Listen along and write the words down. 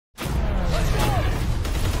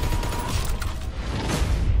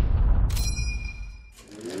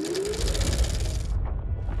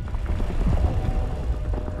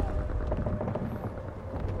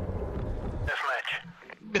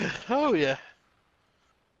Oh yeah.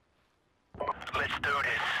 Let's do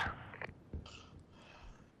this.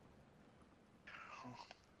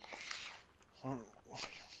 I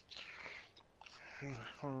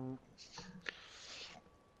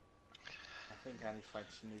think I need to find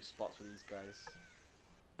some new spots with these guys.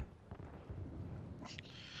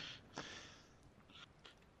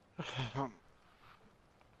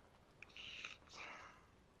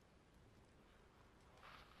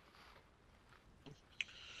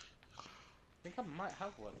 I think I might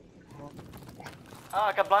have one. Oh,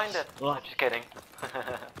 I got blinded. Oh. I'm just kidding.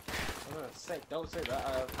 For God's sake, don't say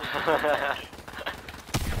that.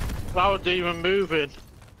 Flower demon moving.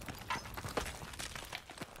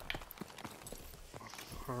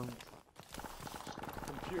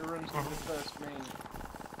 Computer rooms in the first main.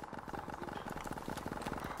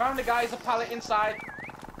 Found the guys, a pallet inside.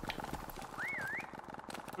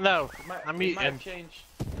 No, It I'm might eating. have changed.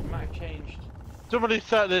 It might have changed. Somebody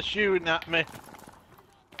started there shooting at me.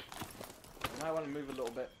 I might want to move a little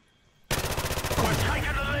bit. We're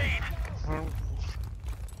taking the lead.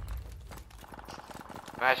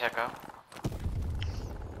 Nice echo.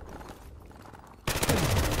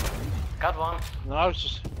 Got one. No, I was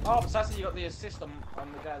just. Oh, Assassin, you got the assist on the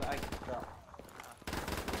guy that I got.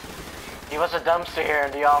 He was a dumpster here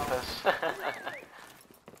in the office.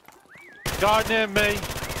 Guy near me.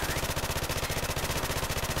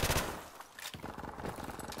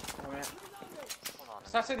 Oh, yeah.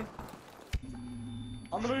 Assassin!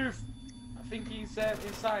 On the move! I think he's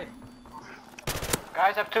inside.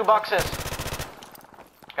 Guys, I have 2 boxes.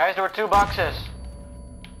 Guys, there were 2 boxes.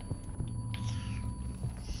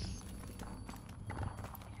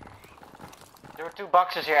 There were 2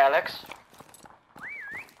 boxes here, Alex.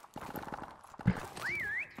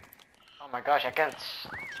 Oh my gosh, I can't.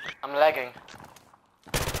 I'm lagging.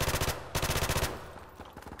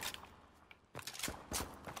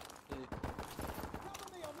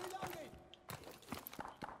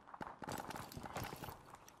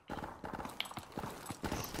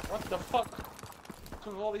 What the fuck?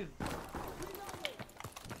 With all these.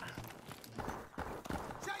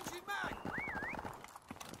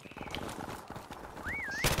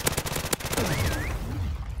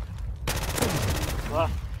 Ah,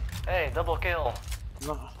 Hey, double kill.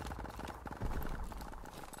 no.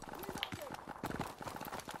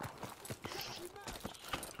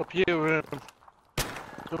 Computer room.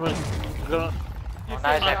 Someone gonna. You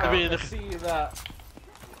nice think echo. I can see that?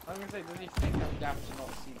 I'm gonna say, does he think I'm daft to not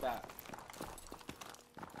see that?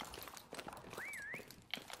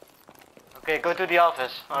 Okay, go to the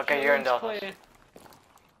office. Okay, you're in the office. Clear.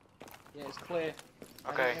 Yeah, it's clear.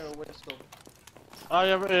 Okay. I didn't hear a whistle. I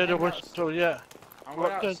haven't heard a whistle yet. I'm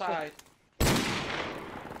What going the- outside.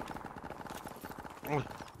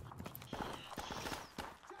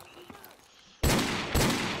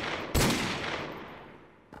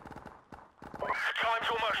 Time's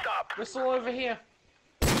almost up. Whistle over here.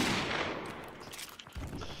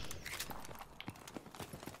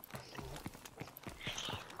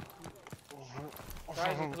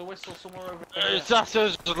 Guys, there's a whistle somewhere over here.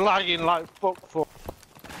 Assassin's lagging like fuck for.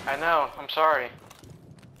 I know, I'm sorry.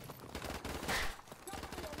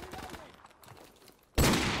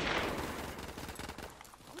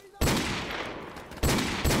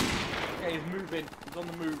 Okay, he's moving. He's on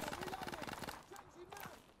the move.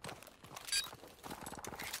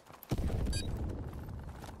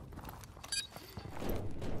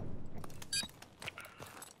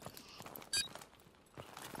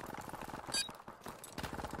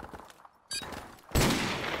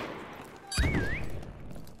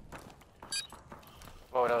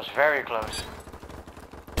 Whoa, that was very close.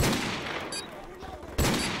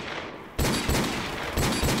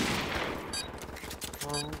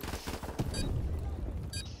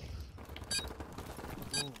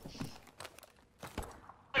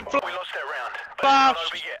 We lost that round, but Bash. it's not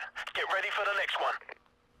over yet. Get ready for the next one.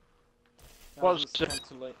 That What's was this?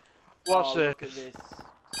 totally- What's oh, this? Look at this.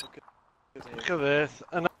 Look at this. Look at this.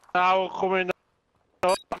 And now we're coming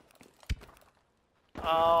up.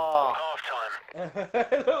 Oh, Half time.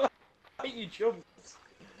 Look like you jumped.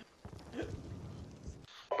 Team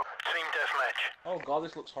deathmatch. Oh god,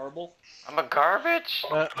 this looks horrible. I'm a garbage?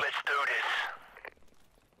 Let's do this.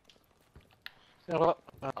 You know what?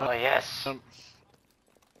 Oh, yes.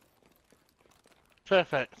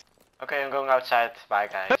 Perfect. Okay, I'm going outside. Bye,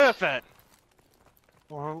 guys. Perfect.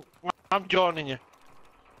 Well, I'm joining you.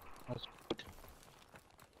 That's good.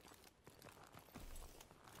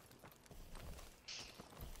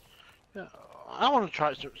 Yeah, I want to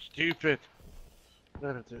try something stupid.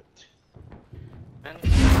 Never do it.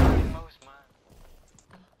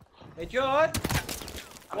 Hey John!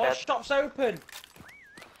 I'm What dead. shop's open?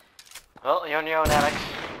 Well, you're on your own, Alex.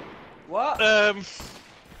 What?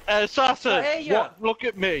 Assassin, I hear ya. what? Look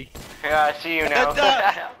at me. Yeah, I see you now.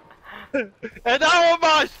 And how am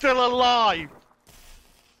I still alive?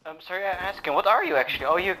 I'm sorry, I'm asking, what are you actually?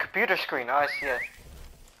 Oh, you're a computer screen. Oh, I see it.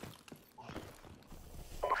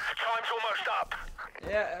 Time's almost up.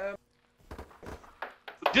 Yeah,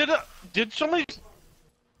 Did somebody?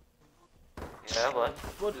 Yeah, what?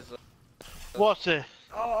 what is it? What's it?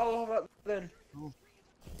 Oh, about then.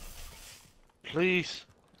 Please.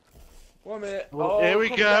 1 minute. Well, Oh, here we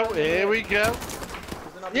come go. down Here we go.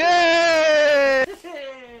 There's another- Yay!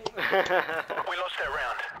 We lost that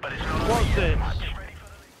round, but it's not What's this?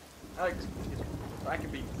 Alex, I can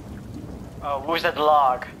be. Oh, who's that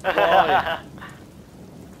log? Why?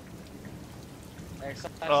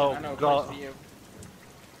 Assassin, Oh, I know a God. place for you.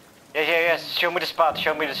 Yes. Show me the spot.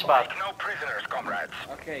 Show me the spot. Take no prisoners, comrades.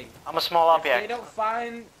 Okay. I'm a small If they object. don't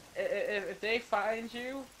find, if they find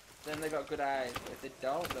you, then they got good eyes. If they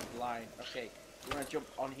don't, they're blind. Okay, you wanna jump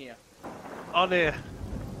on here? On here.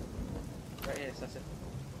 Right here, Assassin.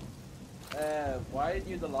 Why aren't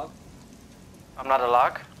you the log? I'm not a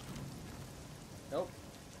log. Nope.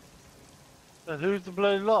 And who's the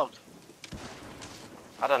bloody log?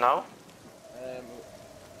 I don't know.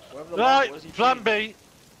 Whoever the log Right, was, he plan cheated. B.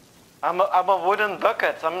 I'm a wooden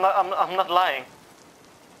bucket. I'm not lying.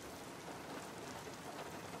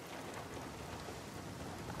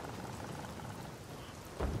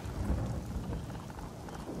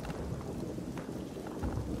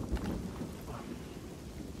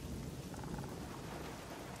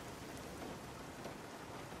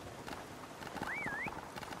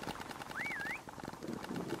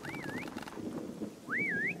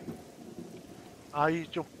 You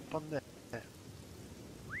jump on there.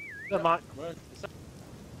 Never mind. Come on,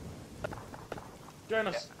 join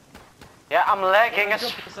us. Yeah, I'm lagging Run and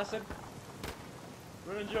as. jump, Assassin.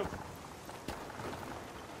 Run and jump.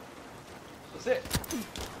 That's it.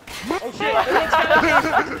 Oh shit!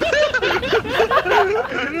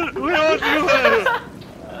 Everyone's We all do it.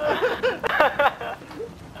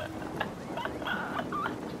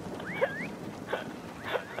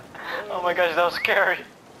 Oh my gosh, that was scary.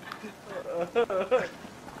 that was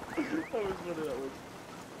funny, that was.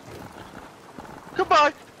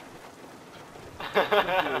 Goodbye.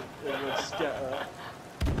 Everyone's scatter.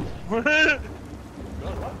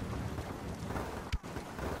 God, what?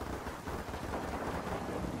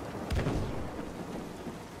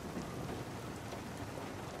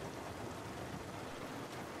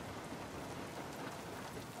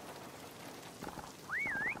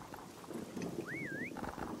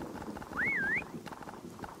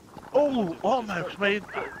 Oh, almost made.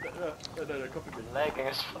 No, copy me. Lagging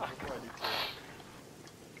as fuck.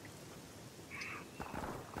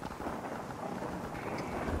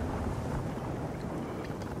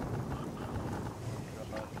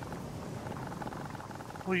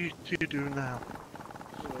 What are you two doing now?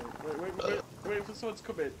 Wait for someone to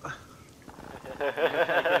come in.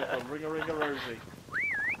 Okay, ring a Rosie.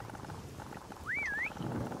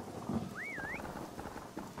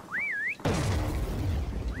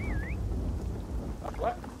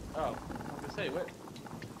 What? Oh, I was gonna say, wait.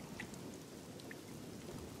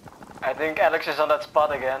 I think Alex is on that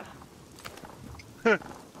spot again.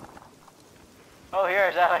 Oh,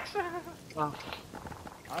 here's Alex. Oh,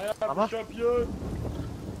 I am Mama? champion!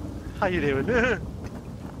 how you doing?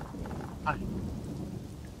 Hi.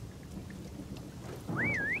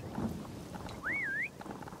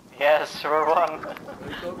 Yes, we're one. Here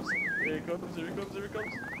he comes, here he comes, here he comes, here he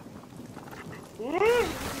comes.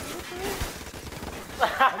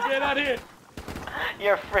 I'm getting out of here!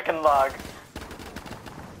 You're a freaking log.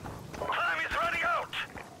 Time is running out.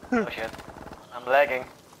 Oh shit. I'm lagging.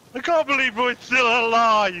 I can't believe we're still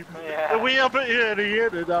alive. Yeah. And we have it here at the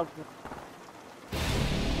end of that.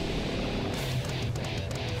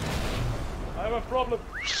 I have a problem.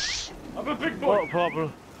 I'm a big boy. What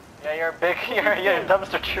problem? Yeah, you're big. You're a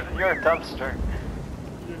dumpster. You're a dumpster.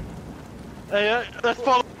 Hey, let's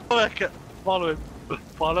follow Eka. Follow him.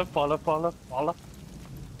 Follow.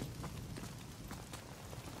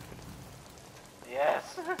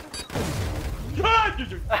 Yes.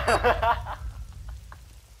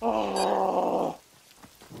 Oh.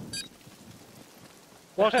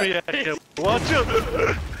 Watch me, Eka. Watch it.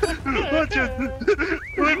 Watch it.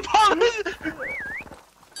 We're following.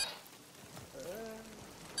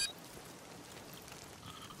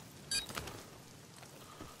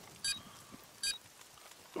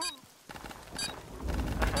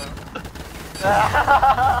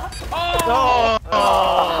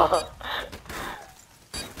 Oh!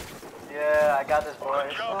 Yeah, I got this, boys.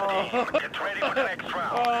 guys. Oh, Get ready for the next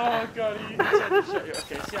round. oh god, you said to shut you.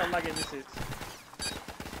 Okay, see how lagging this is.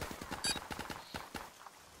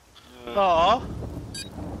 Oh.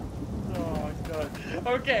 Oh god.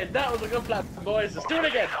 Okay, that was a good plan, boys. Let's do it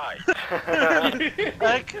again.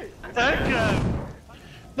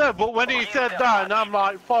 No, but when he said that, and I'm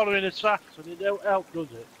like following his tracks, and it don't help,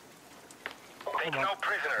 does it? Take no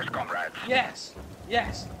prisoners, comrades. Yes,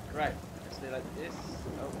 yes. Right. Let's do like this.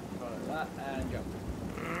 Oh, follow that and jump.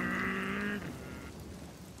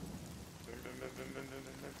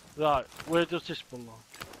 Right, where does this belong?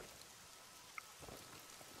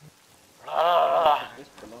 This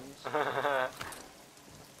belongs.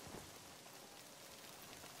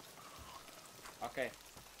 Okay.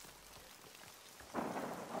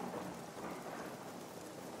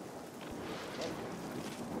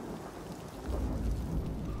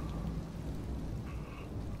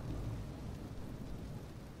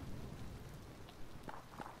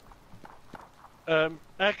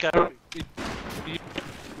 Echo.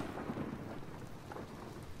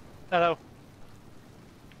 Hello.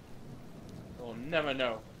 We'll never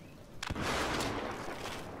know.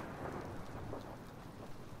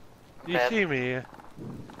 Do you see me here?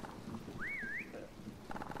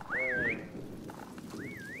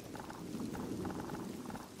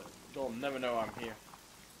 They'll never know I'm here.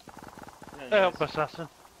 Help, assassin.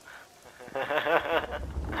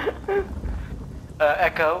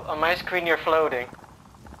 Echo, on my screen you're floating.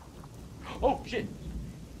 Oh shit!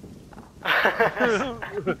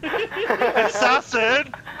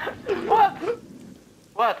 Assassin! What?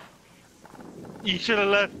 What? You should have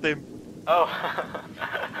left him. Oh.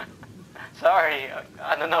 Sorry,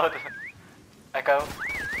 I don't know. Echo.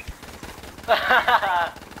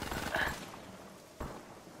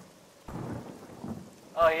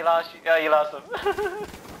 Oh, you lost. Yeah, you lost him.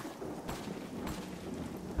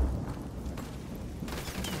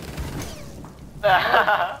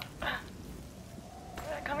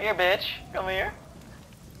 Come here, bitch. Come here.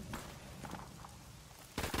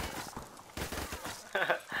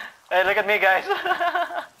 Hey, look at me, guys.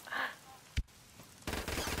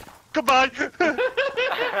 Goodbye!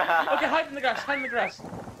 Okay, hide in the grass, hide in the grass.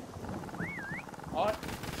 Alright.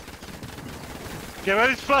 Get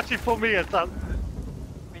ready to flash it for me, assassin.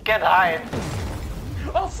 You can't hide.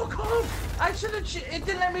 Oh, fuck off! I should have. It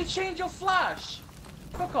didn't let me change your flash.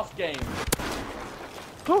 Fuck off, game.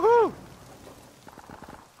 Woohoo!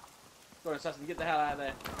 Go on, assassin, get the hell out of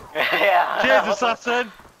there. Yeah. Cheers,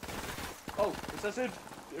 assassin! Oh, assassin,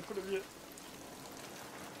 in front of you.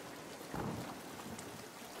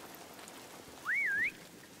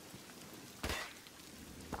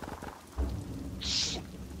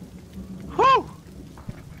 Woo!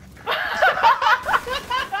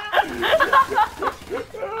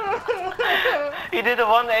 He did a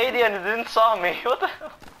 180 and he didn't saw me. What the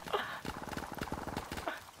hell?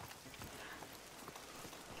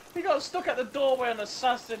 He got stuck at the doorway on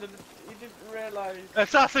assassin and he didn't realise.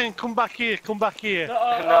 Assassin, come back here, come back here.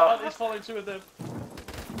 No, he's following two of them.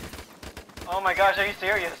 Oh my gosh, are you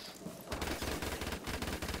serious?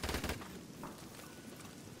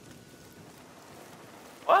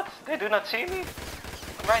 What? They do not see me?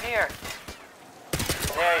 I'm right here.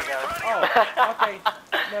 There you go. Oh, okay.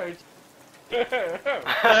 No, it's...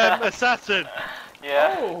 Assassin.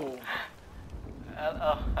 Yeah. Oh!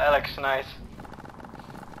 Oh, Alex, nice.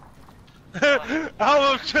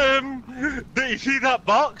 How much, did you see that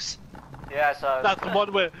box? Yeah, I saw it. That's the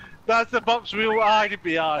one where, that's the box we were hiding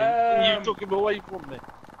behind. And you took him away from me.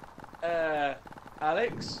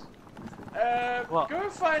 Alex? What? Go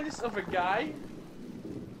and find this other guy.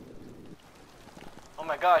 Oh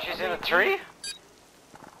my gosh, he's in a tree?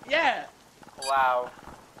 Yeah! Wow.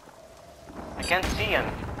 I can't see him.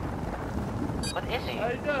 What is he?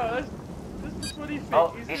 I know, this is what he thinks.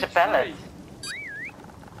 Oh, he's a pellet. tree.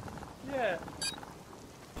 Yeah,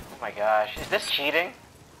 Oh my gosh, is this cheating?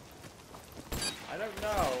 I don't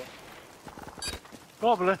know.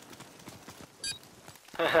 Probably.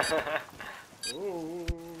 Ooh.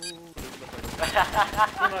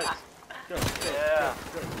 Right. Go, Yeah.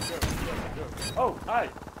 go. Oh, hi.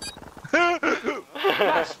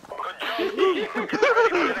 Flash.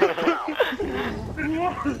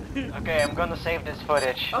 Okay, I'm gonna save this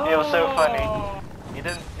footage. It was so funny. You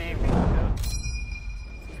didn't see me.